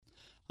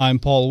I'm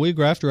Paul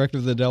Weagraff, Director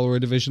of the Delaware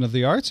Division of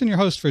the Arts, and your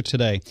host for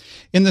today.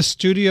 In the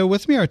studio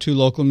with me are two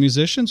local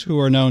musicians who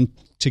are known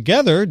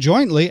together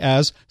jointly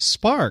as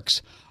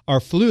Sparx. Our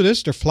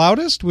flutist or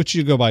flautist, which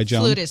you go by,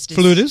 Joan?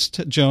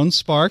 Flutist, Joan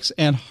Sparx,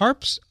 and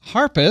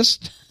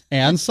harpist,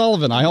 Anne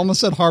Sullivan. I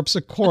almost said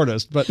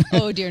harpsichordist, but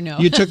oh dear, no.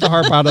 You took the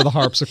harp out of the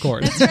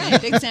harpsichord. That's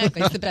right,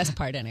 exactly. It's the best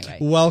part anyway.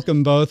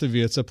 Welcome, both of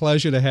you. It's a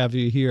pleasure to have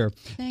you here.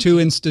 Thank Two you.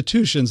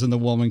 Institutions in the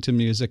Wilmington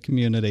music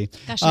community.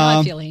 Gosh,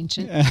 now I feel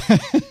ancient.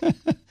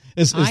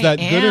 Is that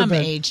good or bad? I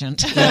am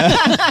agent.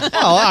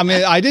 Well, I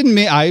mean,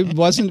 I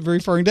wasn't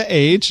referring to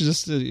age,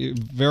 just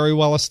very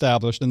well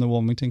established in the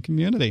Wilmington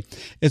community.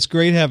 It's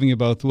great having you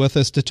both with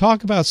us to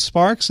talk about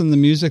Sparx and the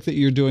music that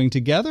you're doing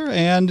together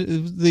and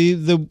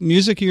the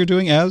music you're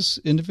doing as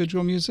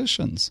individual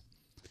musicians.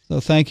 So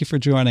thank you for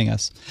joining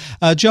us.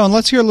 Joan,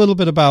 let's hear a little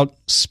bit about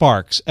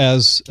Sparx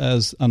as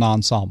an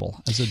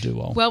ensemble, as a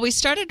duo. Well, we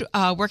started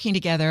working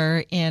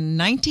together in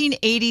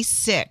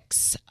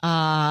 1986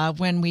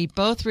 when we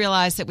both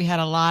realized that we had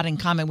a lot in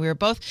common. We were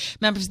both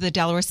members of the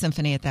Delaware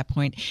Symphony at that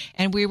point,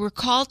 and we were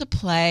called to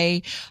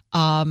play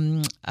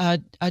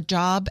a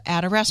job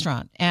at a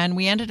restaurant. And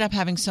we ended up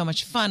having so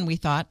much fun, we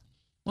thought,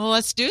 well,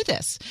 let's do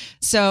this.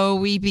 So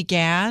we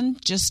began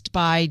just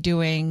by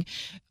doing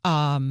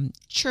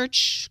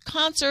church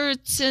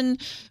concerts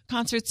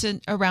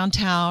around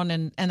town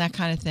and that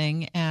kind of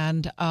thing.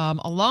 And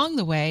along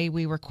the way,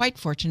 we were quite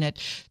fortunate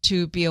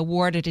to be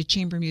awarded a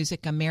Chamber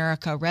Music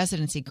America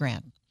residency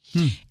grant.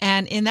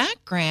 And in that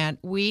grant,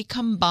 we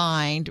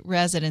combined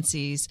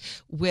residencies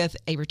with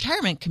a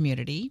retirement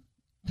community,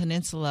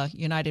 Peninsula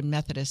United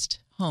Methodist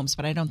Homes,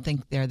 but I don't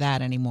think they're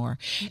that anymore.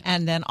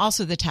 And then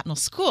also the Tatnall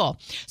School.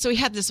 So we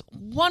had this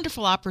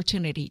wonderful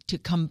opportunity to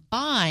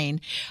combine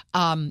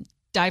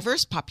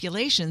diverse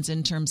populations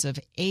in terms of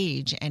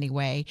age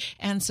anyway.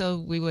 And so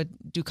we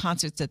would do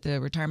concerts at the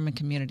retirement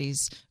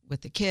communities with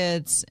the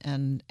kids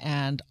and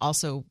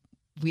also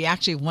we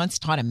actually once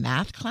taught a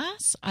math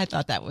class. I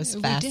thought that was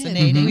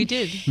fascinating. We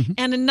did.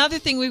 And another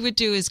thing we would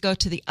do is go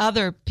to the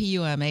other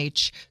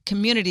PUMH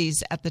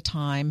communities at the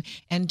time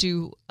and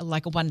do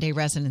like a one-day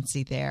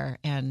residency there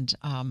and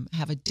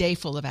have a day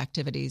full of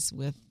activities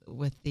with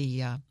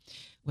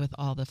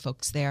all the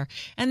folks there.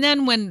 And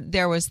then when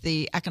there was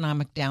the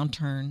economic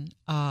downturn,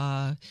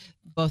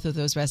 both of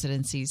those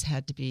residencies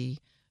had to be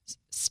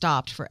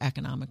stopped for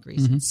economic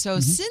reasons.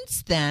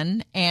 Since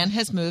then, Anne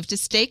has moved to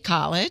State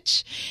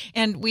College,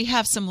 and we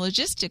have some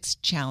logistics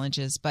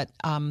challenges, but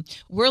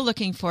we're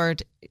looking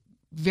forward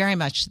very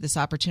much to this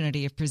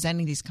opportunity of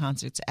presenting these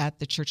concerts at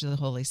the Church of the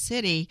Holy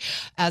City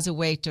as a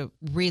way to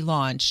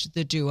relaunch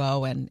the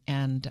duo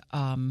and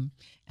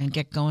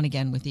get going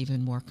again with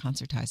even more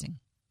concertizing.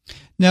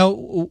 Now,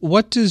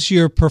 what does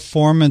your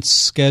performance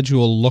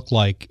schedule look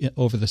like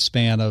over the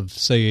span of,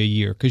 say, a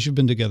year? Because you've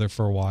been together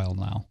for a while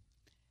now.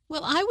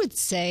 Well, I would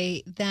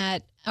say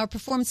that our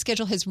performance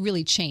schedule has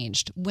really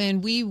changed. When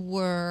we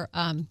were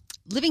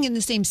living in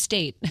the same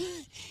state,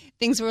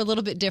 things were a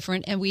little bit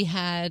different, and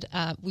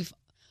we've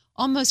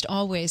almost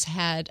always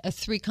had a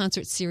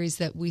 3-concert series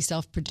that we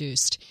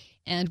self-produced,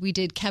 and we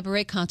did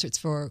cabaret concerts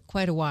for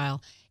quite a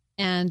while,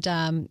 and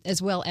as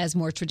well as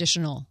more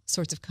traditional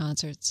sorts of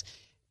concerts.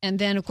 And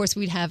then, of course,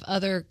 we'd have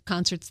other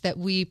concerts that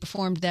we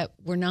performed that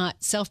were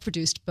not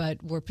self-produced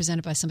but were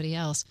presented by somebody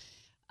else.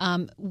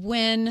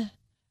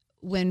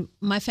 When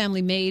my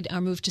family made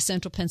our move to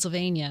central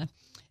Pennsylvania,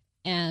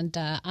 and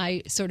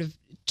I sort of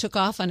took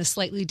off on a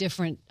slightly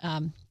different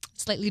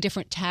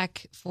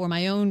tack for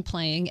my own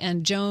playing,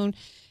 and Joan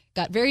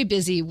got very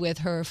busy with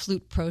her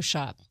flute pro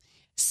shop.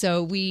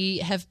 So we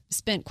have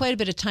spent quite a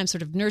bit of time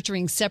sort of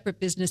nurturing separate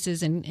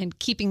businesses and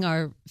keeping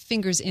our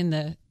fingers in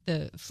the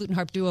flute and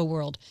harp duo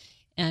world.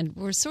 And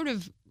we're sort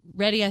of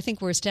ready. I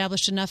think we're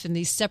established enough in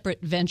these separate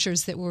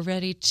ventures that we're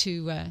ready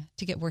to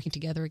get working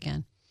together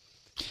again.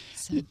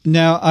 So.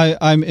 Now,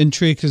 I'm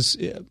intrigued because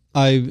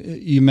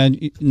you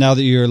meant now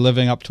that you're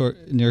living up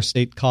near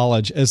State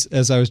College.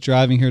 As I was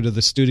driving here to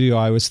the studio,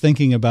 I was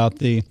thinking about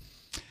the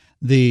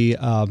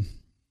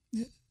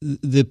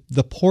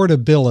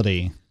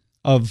portability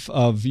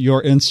of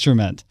your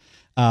instrument.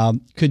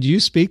 Could you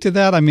speak to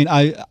that? I mean,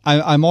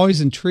 I'm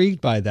always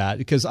intrigued by that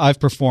because I've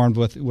performed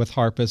with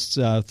harpists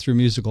through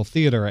musical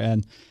theater,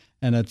 and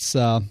it's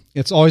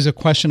always a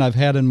question I've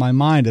had in my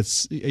mind.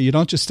 It's you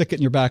don't just stick it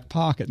in your back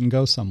pocket and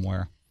go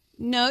somewhere.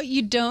 No,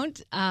 you don't.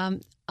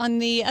 On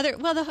the other,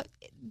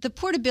 the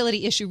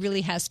portability issue really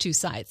has two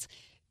sides.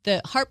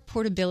 The harp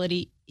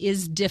portability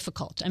is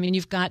difficult. I mean,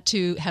 you've got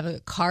to have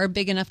a car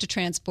big enough to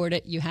transport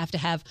it. You have to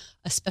have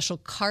a special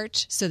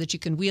cart so that you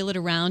can wheel it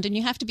around, and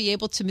you have to be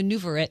able to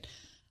maneuver it.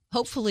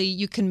 Hopefully,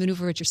 you can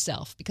maneuver it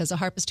yourself because a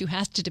harpist who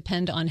has to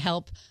depend on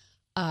help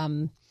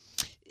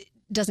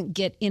doesn't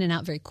get in and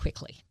out very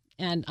quickly.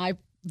 And I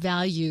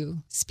value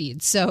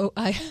speed, so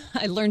I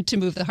learned to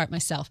move the harp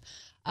myself.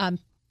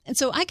 And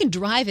so I can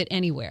drive it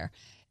anywhere.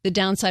 The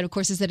downside, of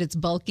course, is that it's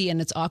bulky and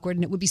it's awkward,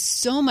 and it would be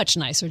so much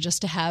nicer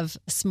just to have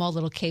a small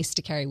little case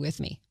to carry with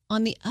me.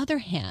 On the other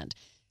hand,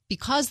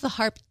 because the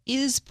harp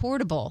is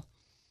portable,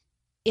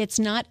 it's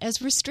not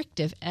as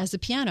restrictive as a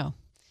piano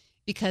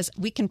because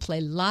we can play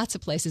lots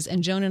of places.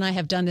 And Joan and I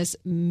have done this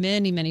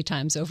many, many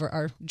times over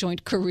our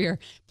joint career,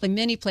 play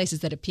many places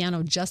that a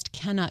piano just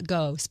cannot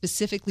go,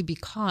 specifically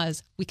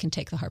because we can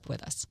take the harp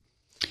with us.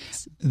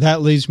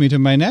 That leads me to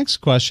my next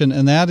question,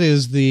 and that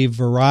is the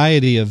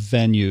variety of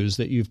venues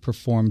that you've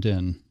performed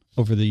in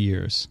over the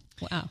years.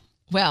 Wow.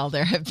 Well,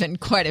 there have been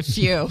quite a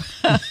few.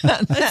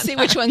 Let's see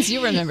which ones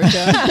you remember,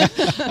 Joan.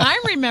 I'm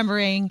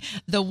remembering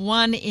the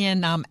one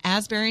in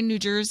Asbury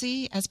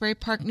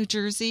Park, New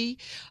Jersey,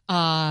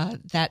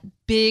 that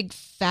big,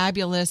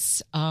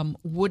 fabulous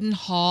wooden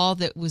hall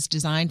that was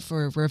designed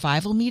for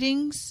revival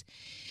meetings.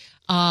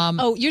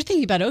 You're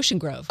thinking about Ocean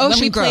Grove. Ocean when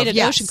we Grove, played at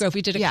yes. Ocean Grove,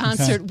 we did a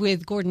concert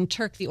with Gordon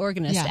Turk, the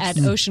organist, at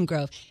Ocean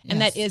Grove.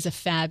 And that is a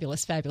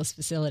fabulous, fabulous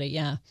facility,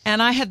 yeah.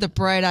 And I had the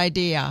bright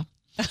idea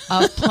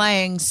of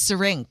playing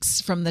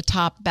Syrinx from the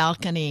top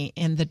balcony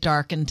in the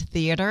darkened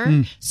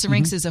theater.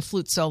 Syrinx is a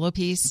flute solo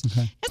piece.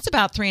 Okay. It's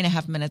about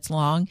 3.5 minutes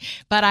long,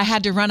 but I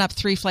had to run up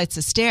 3 flights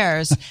of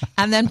stairs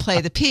and then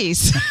play the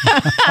piece.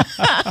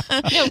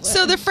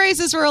 So the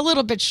phrases were a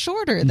little bit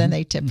shorter than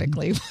they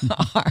typically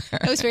are.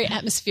 It was very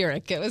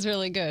atmospheric. It was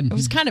really good. It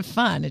was kind of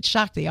fun. It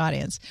shocked the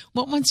audience.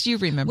 What ones do you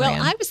remember, Well,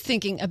 Ann? I was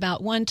thinking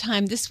about one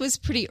time, this was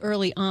pretty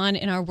early on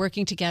in our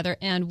working together,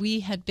 and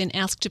we had been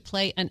asked to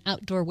play an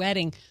outdoor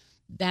wedding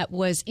that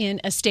was in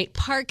a state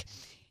park,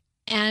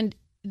 and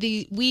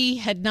we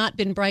had not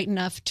been bright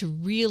enough to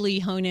really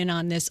hone in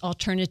on this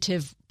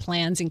alternative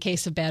plans in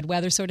case of bad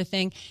weather sort of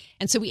thing.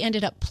 And so we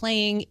ended up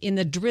playing in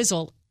the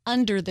drizzle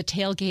under the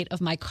tailgate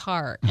of my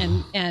car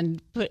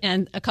and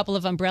a couple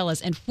of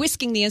umbrellas and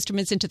whisking the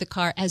instruments into the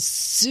car as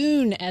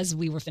soon as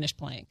we were finished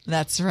playing.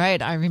 That's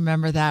right. I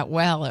remember that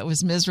well. It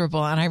was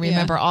miserable. And I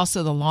remember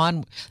also the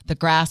lawn, the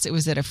grass. It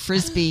was at a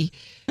frisbee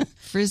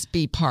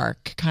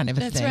park kind of a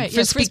That's thing. right.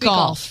 Frisbee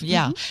golf.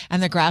 Yeah. Mm-hmm.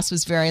 And the grass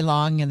was very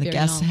long and the Very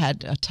guests long.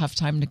 had a tough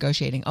time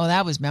negotiating. Oh,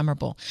 that was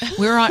memorable.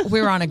 We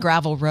were on a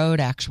gravel road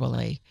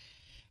actually.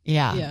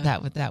 Yeah.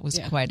 That was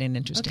quite an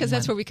interesting Because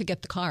that's where we could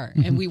get the car,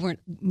 and we weren't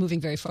moving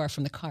very far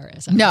from the car.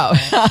 No,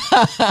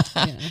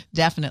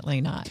 definitely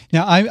not.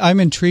 Now,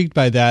 I'm intrigued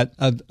by that.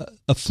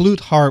 A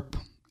flute harp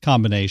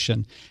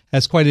combination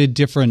has quite a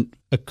different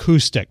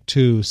acoustic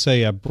to,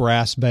 say, a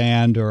brass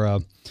band or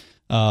a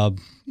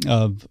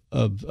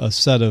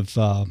set of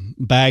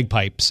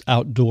bagpipes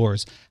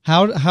outdoors.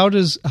 How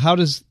does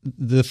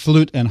the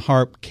flute and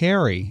harp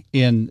carry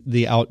in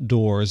the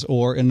outdoors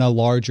or in a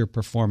larger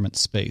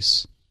performance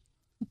space?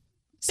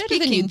 Better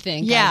than you'd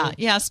think.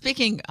 Yeah.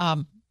 Speaking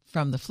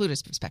from the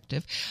flutist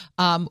perspective,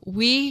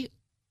 we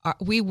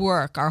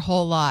work our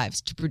whole lives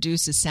to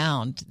produce a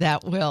sound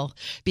that will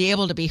be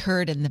able to be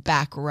heard in the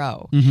back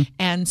row,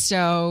 and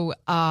so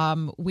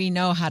we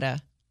know how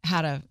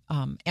to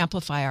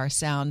amplify our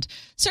sound.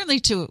 Certainly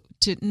to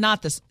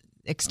not the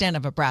extent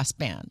of a brass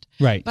band,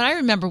 right? But I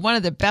remember one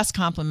of the best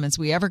compliments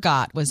we ever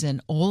got was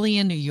in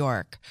Olean, New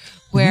York,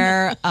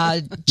 where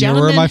a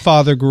gentleman. Where my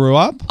father grew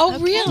up. Oh,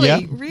 really?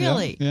 Yeah,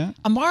 Really? Yeah.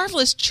 A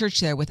marvelous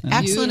church there with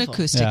excellent Beautiful.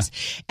 acoustics.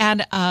 Yeah.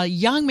 And a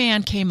young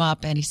man came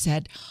up and he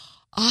said,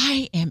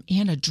 I am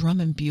in a drum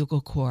and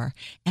bugle corps,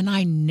 and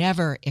I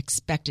never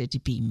expected to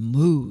be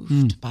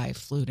moved by a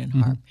flute and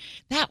harp.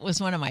 That was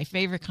one of my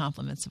favorite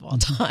compliments of all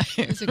time.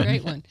 It's a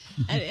great one.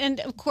 And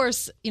of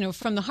course,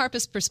 from the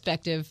harpist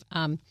perspective,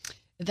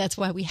 that's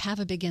why we have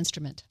a big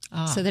instrument,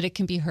 so that it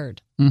can be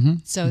heard.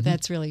 So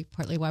that's really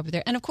partly why we're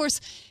there. And of course,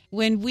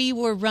 when we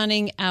were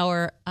running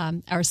our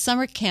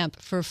summer camp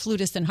for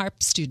flutists and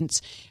harp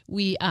students,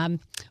 we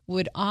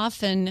would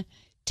often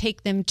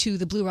take them to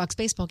the Blue Rocks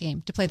baseball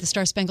game to play the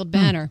Star-Spangled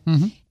Banner.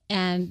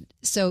 And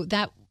so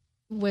that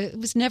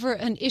was never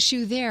an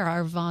issue there,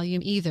 our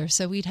volume either.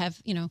 So we'd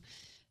have, a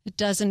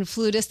dozen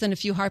flutists and a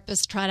few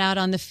harpists trot out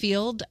on the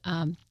field,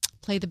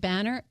 play the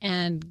banner,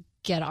 and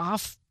get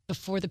off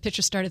before the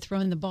pitcher started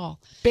throwing the ball.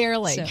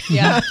 Barely. So,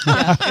 yeah,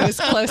 it was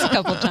close a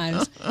couple of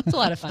times. It's a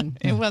lot of fun.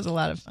 It was a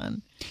lot of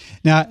fun.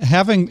 Now,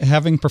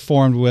 having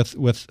performed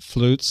with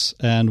flutes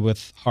and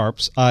with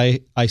harps, I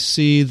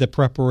see the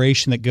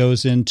preparation that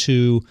goes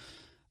into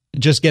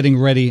just getting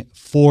ready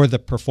for the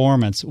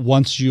performance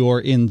once you're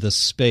in the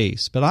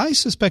space. But I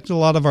suspect a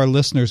lot of our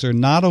listeners are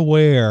not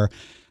aware,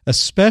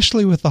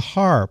 especially with the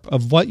harp,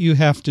 of what you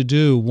have to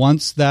do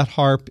once that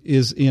harp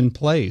is in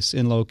place,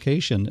 in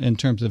location, in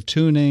terms of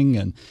tuning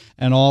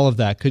and all of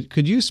that.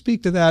 Could you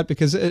speak to that?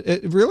 Because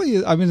it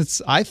really,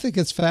 I think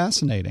it's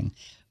fascinating.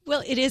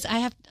 Well, it is.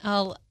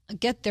 I'll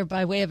get there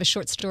by way of a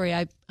short story.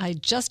 I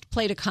just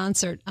played a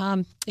concert.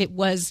 It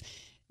was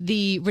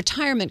the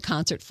retirement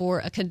concert for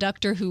a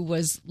conductor who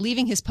was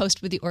leaving his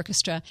post with the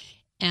orchestra,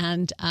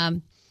 and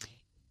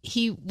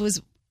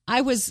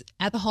I was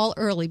at the hall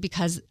early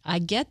because I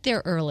get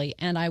there early,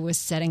 and I was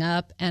setting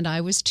up and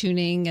I was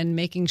tuning and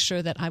making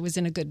sure that I was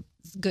in a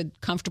good,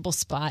 comfortable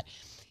spot.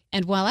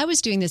 And while I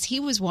was doing this, he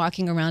was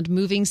walking around,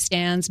 moving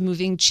stands,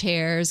 moving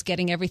chairs,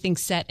 getting everything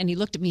set. And he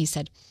looked at me, he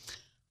said,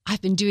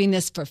 I've been doing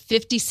this for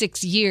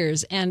 56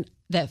 years. And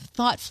the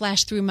thought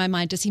flashed through my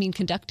mind, does he mean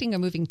conducting or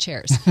moving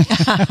chairs?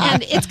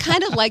 And it's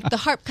kind of like the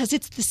harp, because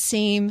it's the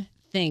same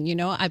thing. You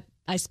know,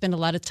 I spend a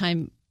lot of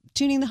time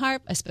tuning the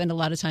harp. I spend a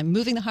lot of time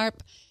moving the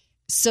harp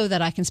so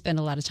that I can spend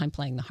a lot of time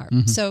playing the harp.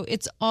 So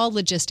it's all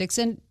logistics.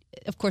 And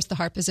of course, the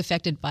harp is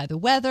affected by the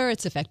weather.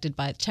 It's affected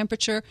by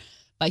temperature,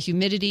 by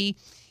humidity.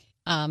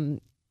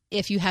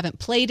 If you haven't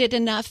played it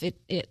enough,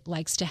 it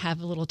likes to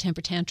have a little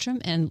temper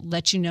tantrum and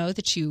let you know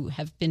that you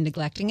have been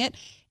neglecting it.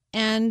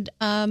 And,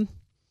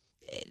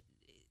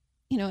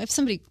 you know, if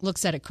somebody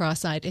looks at it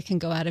cross-eyed, it can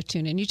go out of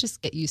tune, and you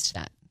just get used to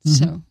that.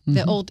 So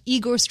the old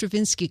Igor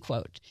Stravinsky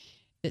quote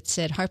that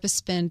said, harpists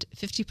spend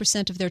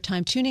 50% of their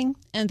time tuning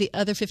and the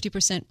other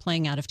 50%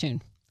 playing out of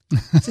tune.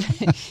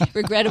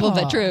 Regrettable,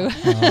 but true.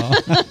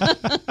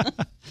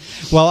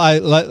 Well,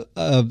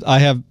 I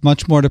have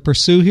much more to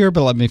pursue here,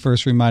 but let me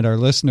first remind our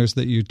listeners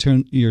that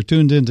you're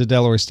tuned into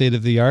Delaware State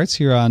of the Arts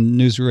here on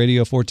News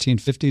Radio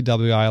 1450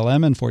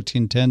 WILM and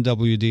 1410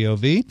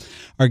 WDOV.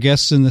 Our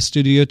guests in the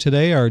studio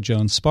today are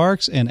Joan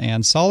Sparx and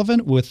Ann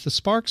Sullivan with the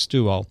Sparx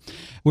Duo.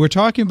 We were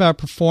talking about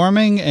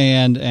performing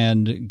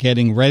and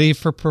getting ready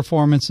for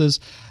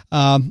performances.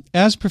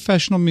 As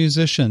professional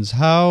musicians,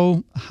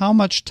 how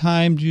much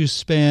time do you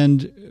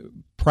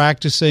spend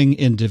practicing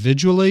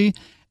individually,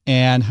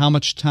 and how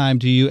much time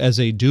do you as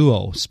a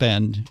duo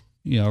spend,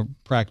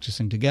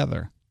 practicing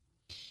together?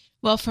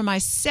 Well, for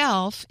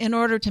myself, in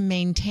order to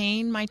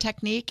maintain my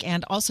technique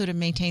and also to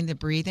maintain the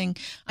breathing,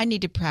 I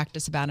need to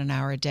practice about an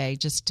hour a day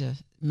just to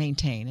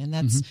maintain. And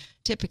that's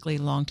typically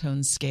long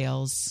tone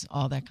scales,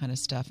 all that kind of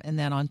stuff. And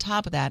then on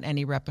top of that,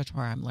 any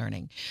repertoire I'm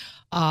learning.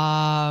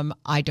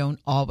 I don't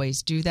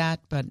always do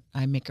that, but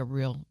I make a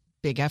real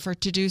big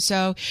effort to do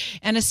so.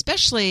 And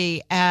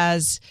especially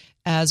as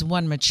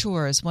one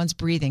matures, one's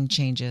breathing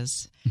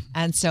changes.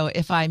 And so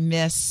if I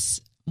miss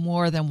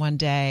more than one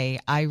day,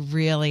 I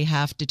really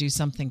have to do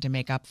something to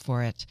make up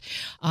for it.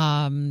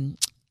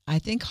 I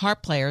think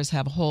harp players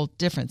have a whole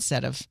different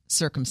set of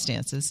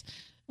circumstances.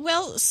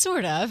 Well,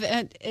 sort of.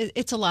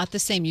 It's a lot the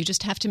same. You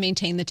just have to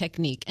maintain the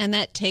technique. And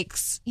that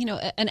takes,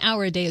 an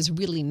hour a day is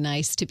really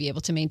nice to be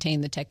able to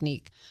maintain the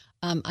technique.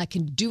 I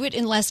can do it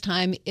in less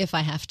time if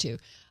I have to.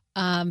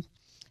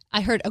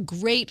 I heard a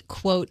great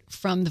quote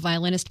from the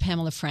violinist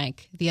Pamela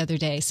Frank the other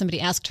day. Somebody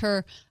asked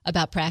her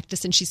about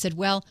practice, and she said,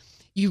 well,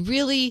 you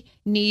really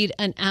need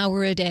an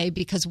hour a day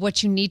because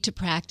what you need to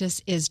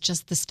practice is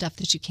just the stuff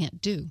that you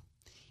can't do.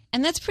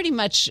 And that's pretty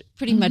much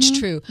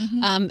true.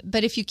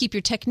 But if you keep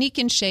your technique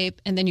in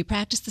shape and then you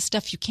practice the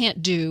stuff you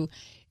can't do,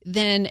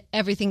 then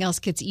everything else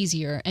gets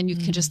easier and you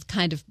can just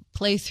kind of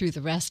play through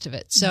the rest of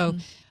it. So,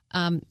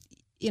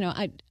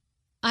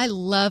 I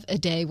love a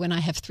day when I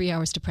have 3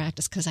 hours to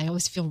practice because I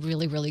always feel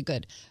really, really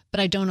good.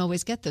 But I don't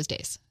always get those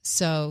days.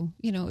 So,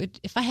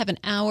 if I have an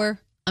hour,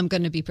 I'm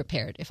going to be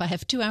prepared. If I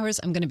have 2 hours,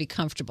 I'm going to be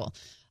comfortable.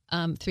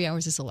 3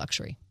 hours is a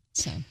luxury.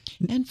 So,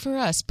 and for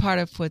us, part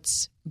of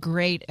what's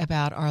great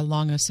about our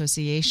long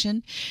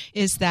association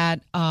is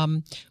that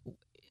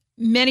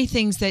many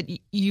things that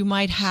you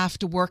might have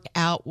to work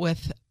out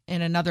with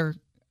in another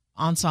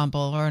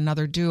ensemble or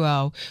another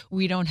duo,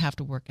 we don't have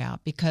to work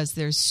out because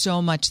there's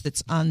so much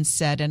that's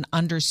unsaid and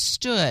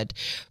understood.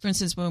 For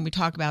instance, when we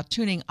talk about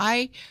tuning,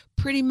 I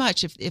pretty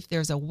much, if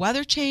there's a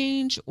weather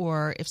change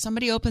or if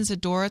somebody opens a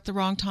door at the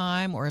wrong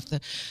time or if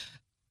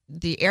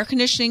the air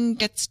conditioning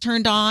gets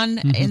turned on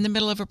in the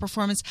middle of a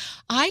performance,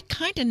 I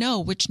kind of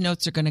know which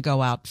notes are going to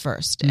go out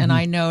first. And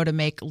I know to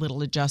make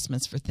little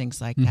adjustments for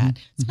things like that.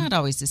 It's not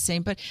always the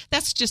same, but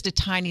that's just a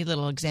tiny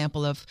little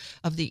example of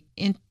the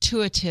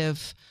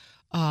intuitive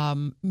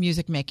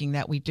music making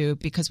that we do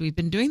because we've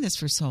been doing this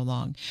for so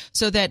long.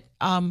 So that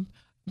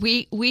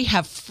we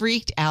have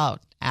freaked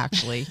out,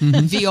 actually,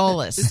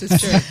 violas. This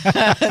is true.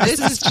 This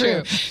is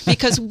true.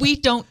 Because we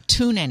don't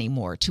tune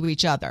anymore to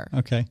each other.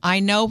 Okay. I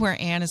know where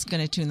Ann is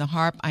going to tune the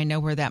harp. I know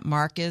where that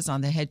mark is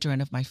on the head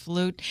joint of my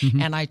flute.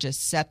 And I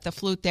just set the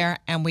flute there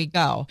and we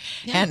go.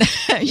 Yeah.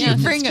 And you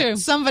bring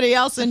somebody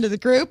else into the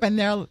group and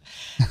they're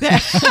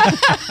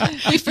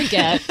we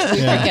forget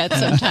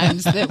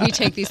sometimes that we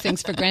take these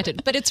things for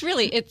granted. But it's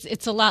really,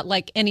 it's a lot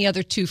like any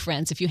other two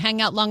friends. If you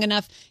hang out long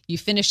enough, you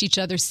finish each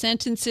other's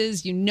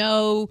sentences, you've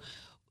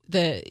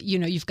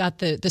got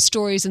the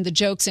stories and the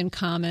jokes in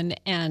common,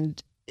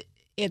 and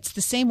it's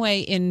the same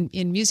way in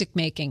music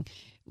making.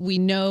 We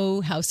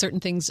know how certain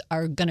things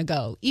are going to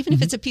go. Even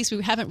if it's a piece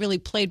we haven't really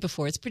played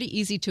before, it's pretty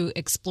easy to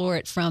explore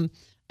it from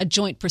a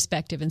joint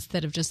perspective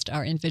instead of just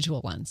our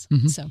individual ones.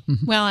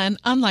 Well, and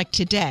unlike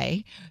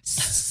today,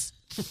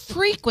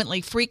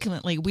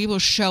 frequently we will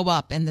show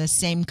up in the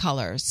same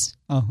colors.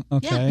 Oh,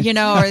 okay.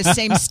 Or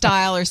same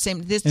style or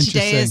same. This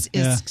today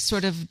is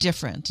sort of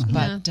different,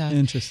 but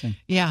interesting.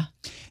 Yeah.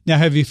 Now,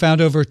 have you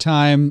found over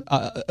time,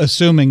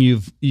 assuming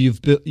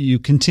you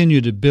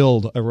continue to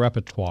build a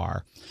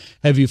repertoire,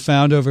 have you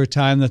found over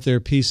time that there are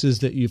pieces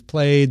that you've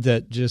played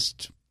that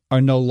just are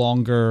no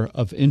longer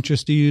of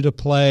interest to you to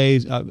play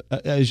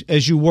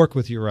as you work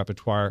with your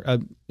repertoire?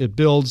 It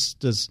builds.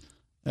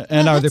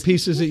 Are there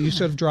pieces that you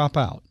sort of drop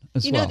out?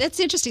 That's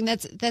interesting.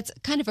 That's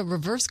kind of a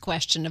reverse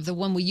question of the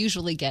one we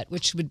usually get,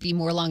 which would be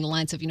more along the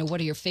lines of,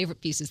 what are your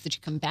favorite pieces that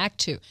you come back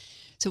to?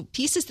 So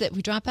pieces that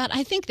we drop out,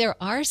 I think there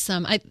are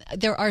some.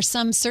 There are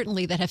some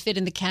certainly that have fit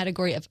in the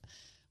category of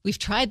we've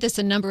tried this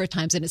a number of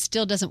times and it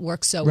still doesn't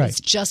work, so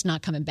it's just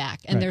not coming back.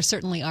 And there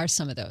certainly are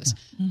some of those.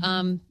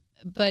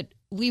 But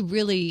we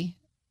really,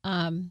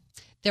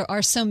 there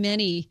are so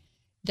many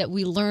that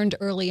we learned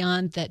early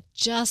on that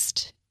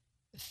just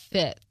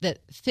fit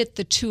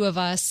the two of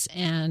us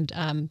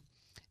and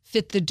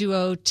fit the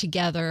duo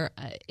together.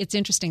 It's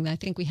interesting that I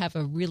think we have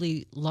a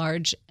really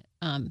large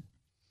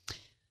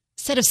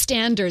set of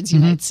standards, you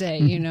might say,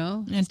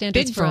 and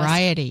standards big for us.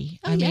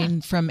 variety. I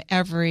mean, from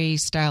every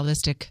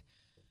stylistic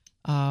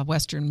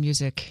Western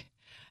music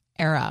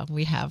era,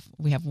 we have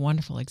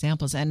wonderful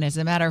examples. And as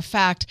a matter of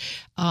fact,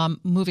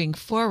 moving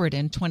forward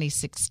in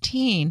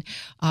 2016,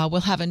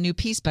 we'll have a new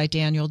piece by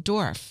Daniel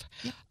Dorff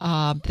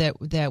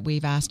that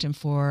we've asked him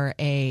for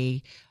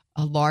a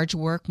large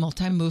work,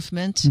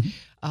 multi-movement,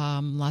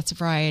 lots of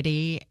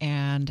variety,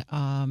 and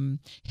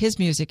his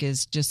music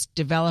is just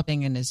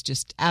developing and is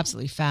just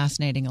absolutely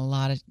fascinating. A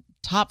lot of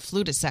top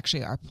flutists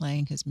actually are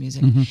playing his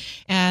music.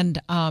 And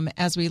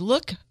as we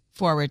look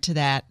forward to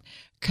that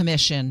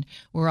commission,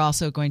 we're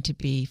also going to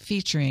be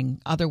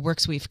featuring other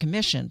works we've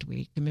commissioned.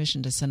 We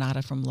commissioned a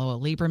sonata from Lowell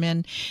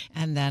Lieberman,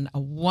 and then a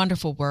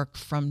wonderful work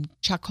from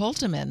Chuck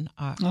Holteman,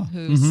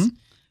 who's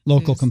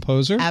local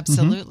composer.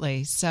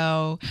 Absolutely.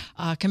 So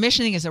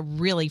commissioning is a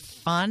really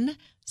fun,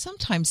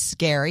 sometimes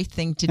scary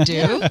thing to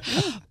do,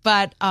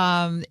 but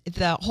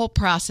the whole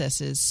process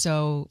is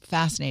so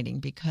fascinating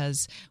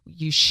because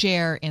you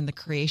share in the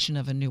creation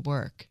of a new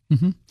work.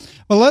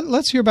 Well,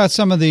 let's hear about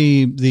some of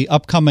the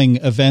upcoming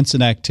events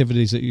and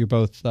activities that you're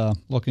both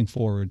looking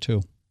forward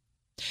to.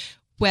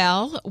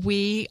 Well,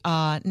 we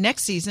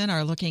next season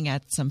are looking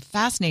at some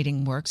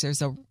fascinating works.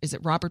 Is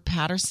it Robert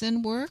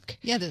Patterson work?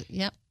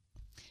 Yeah.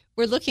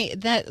 We're looking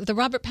at that. The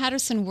Robert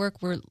Patterson work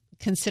we're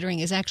considering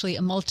is actually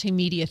a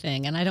multimedia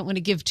thing, and I don't want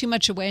to give too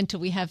much away until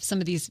we have some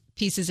of these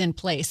pieces in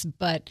place,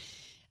 but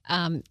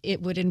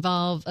it would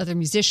involve other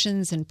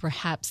musicians and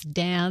perhaps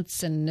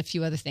dance and a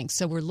few other things.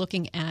 So we're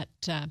looking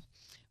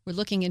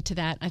into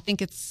that. I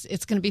think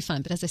it's going to be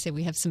fun, but as I say,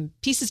 we have some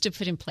pieces to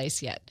put in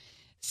place yet.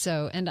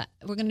 So, and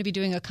we're going to be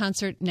doing a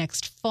concert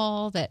next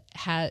fall that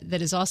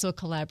is also a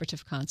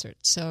collaborative concert.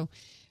 So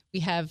we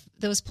have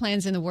those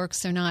plans in the works.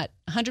 They're not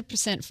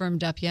 100%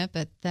 firmed up yet,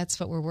 but that's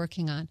what we're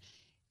working on.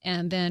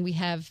 And then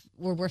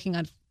we're working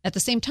on, at the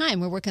same time,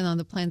 we're working on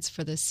the plans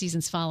for the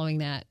seasons following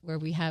that, where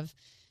we have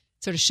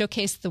sort of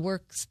showcased the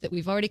works that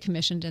we've already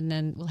commissioned, and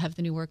then we'll have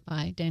the new work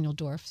by Daniel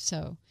Dorff.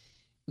 So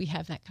we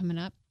have that coming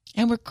up.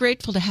 And we're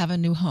grateful to have a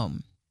new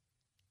home.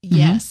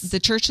 Yes.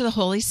 The Church of the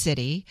Holy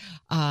City,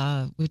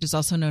 which is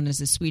also known as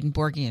the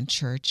Swedenborgian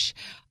Church,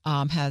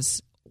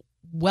 has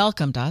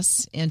welcomed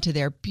us into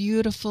their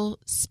beautiful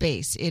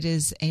space. It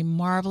is a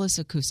marvelous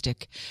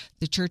acoustic.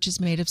 The church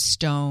is made of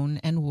stone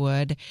and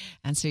wood,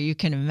 and so you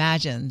can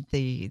imagine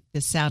the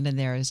sound in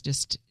there is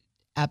just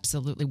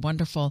absolutely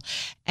wonderful.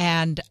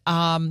 And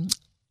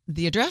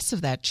the address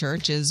of that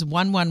church is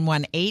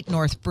 1118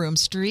 North Broome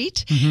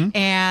Street,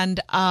 and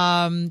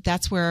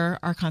that's where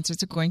our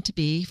concerts are going to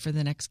be for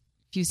the next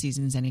few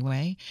seasons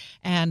anyway.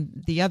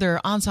 And the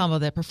other ensemble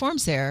that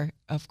performs there,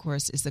 of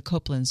course, is the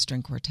Copeland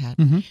String Quartet.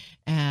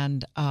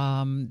 And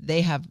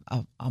they have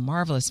a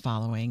marvelous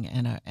following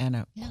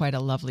and quite a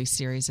lovely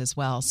series as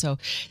well. So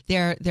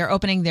they're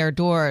opening their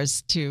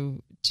doors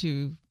to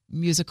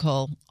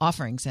musical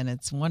offerings, and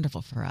it's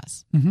wonderful for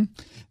us.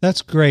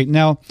 That's great.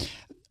 Now,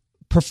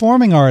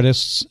 performing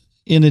artists,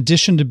 in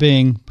addition to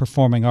being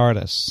performing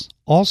artists,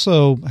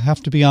 also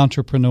have to be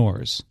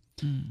entrepreneurs.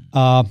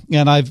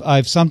 And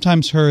I've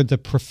sometimes heard the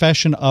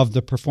profession of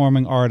the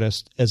performing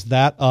artist as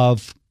that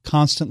of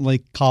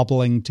constantly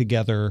cobbling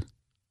together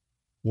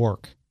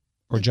work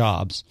or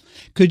jobs.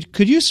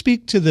 Could you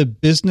speak to the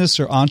business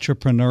or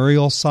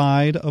entrepreneurial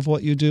side of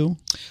what you do?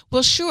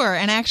 Well, sure.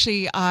 And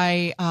actually,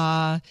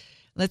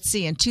 let's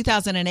see, in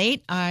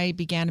 2008, I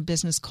began a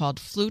business called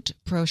Flute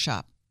Pro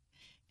Shop.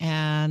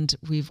 And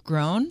we've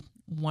grown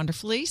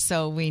wonderfully.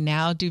 So we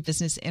now do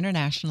business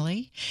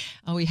internationally.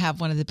 We have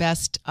one of the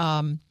best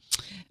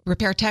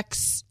repair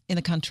techs in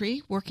the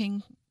country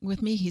working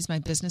with me. He's my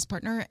business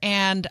partner,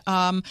 and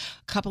a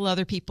couple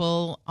other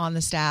people on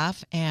the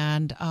staff.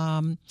 And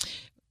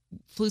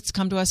flutes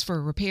come to us for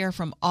repair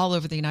from all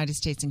over the United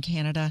States and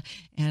Canada,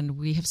 and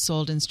we have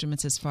sold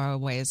instruments as far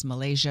away as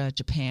Malaysia,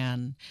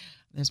 Japan.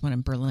 There's one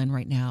in Berlin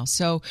right now.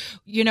 So,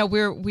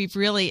 we've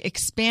really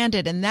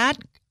expanded, and that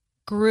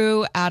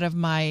grew out of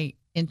my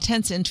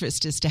intense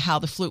interest as to how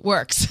the flute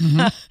works.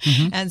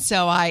 And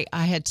so I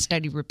had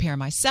studied repair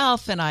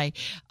myself, and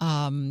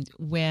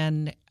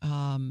when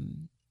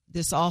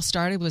this all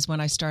started was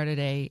when I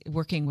started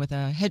working with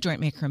a head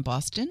joint maker in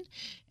Boston,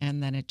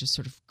 and then it just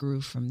sort of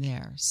grew from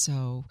there.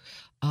 So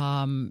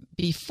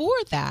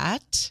before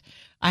that,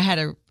 I had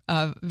a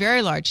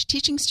very large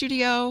teaching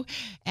studio,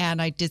 and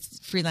I did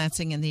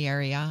freelancing in the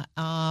area.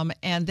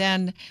 And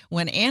then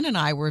when Ann and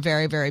I were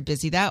very, very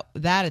busy, that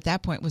at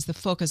that point was the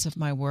focus of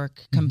my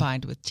work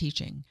combined with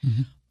teaching.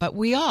 But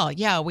we all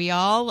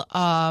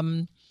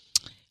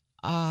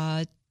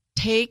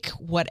take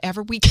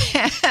whatever we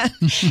can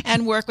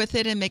and work with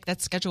it and make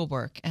that schedule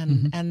work.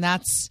 And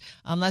that's,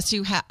 unless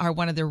you are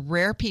one of the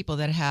rare people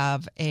that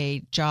have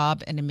a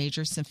job in a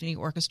major symphony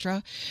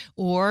orchestra,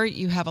 or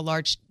you have a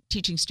large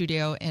teaching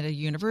studio at a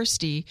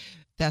university,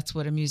 that's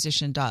what a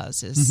musician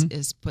does,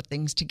 is put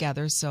things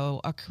together so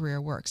a career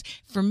works.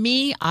 For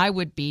me, I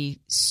would be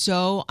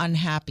so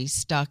unhappy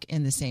stuck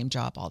in the same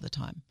job all the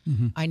time.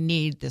 I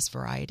need this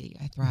variety.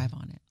 I thrive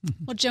on it.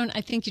 Well, Joan,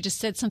 I think you just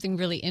said something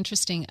really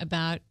interesting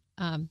about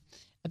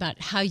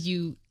how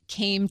you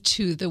came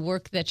to the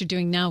work that you're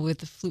doing now with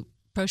the Flute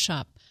Pro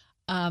Shop.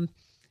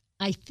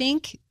 I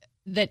think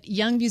that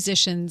young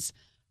musicians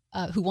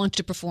who want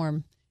to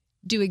perform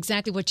do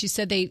exactly what you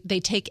said. They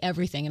take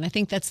everything, and I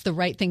think that's the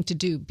right thing to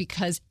do,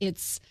 because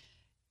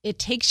it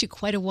takes you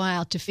quite a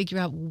while to figure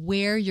out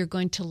where you're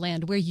going to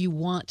land, where you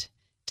want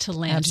to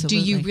land. Absolutely.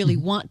 Do you really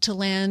want to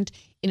land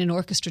in an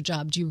orchestra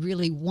job? Do you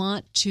really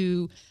want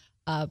to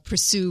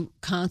pursue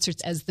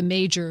concerts as the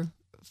major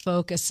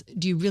focus?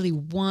 Do you really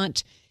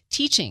want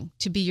teaching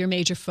to be your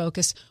major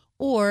focus?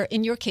 Or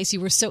in your case,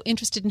 you were so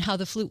interested in how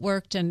the flute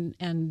worked and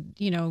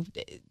you know,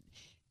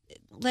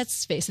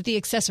 let's face it, the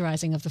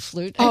accessorizing of the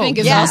flute, I think,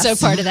 is also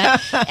part of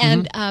that.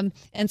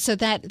 And so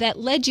that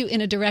led you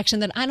in a direction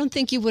that I don't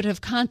think you would have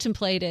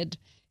contemplated,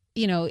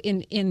 you know,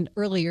 in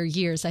earlier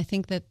years. I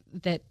think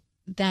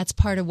that's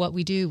part of what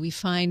we do. We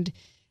find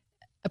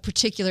a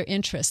particular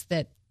interest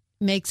that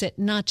makes it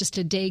not just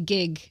a day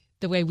gig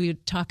the way we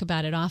would talk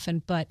about it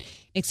often, but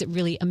makes it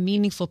really a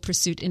meaningful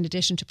pursuit in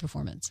addition to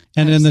performance.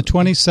 And Absolutely. In the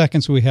 20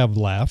 seconds we have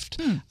left,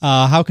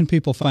 how can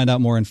people find out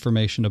more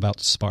information about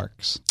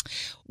Sparx?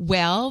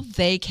 Well,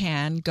 they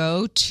can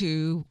go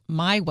to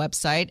my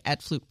website at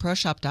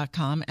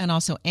fluteproshop.com and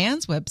also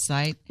Anne's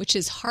website, which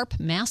is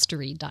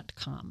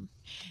harpmastery.com.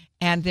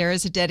 And there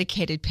is a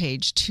dedicated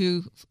page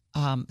to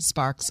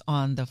Sparx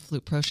on the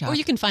Flute Pro Shop. Or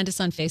you can find us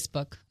on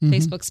Facebook.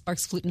 Facebook,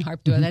 Sparx Flute and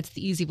Harp Duo. That's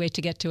the easy way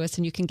to get to us,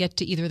 and you can get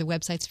to either of the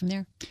websites from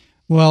there.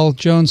 Well,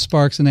 Joan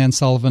Sparx and Anne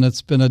Sullivan,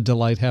 it's been a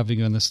delight having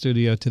you in the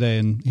studio today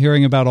and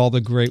hearing about all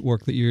the great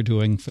work that you're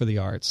doing for the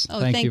arts.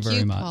 Thank you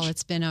very much. Paul.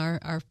 It's been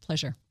our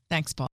pleasure. Thanks, Paul.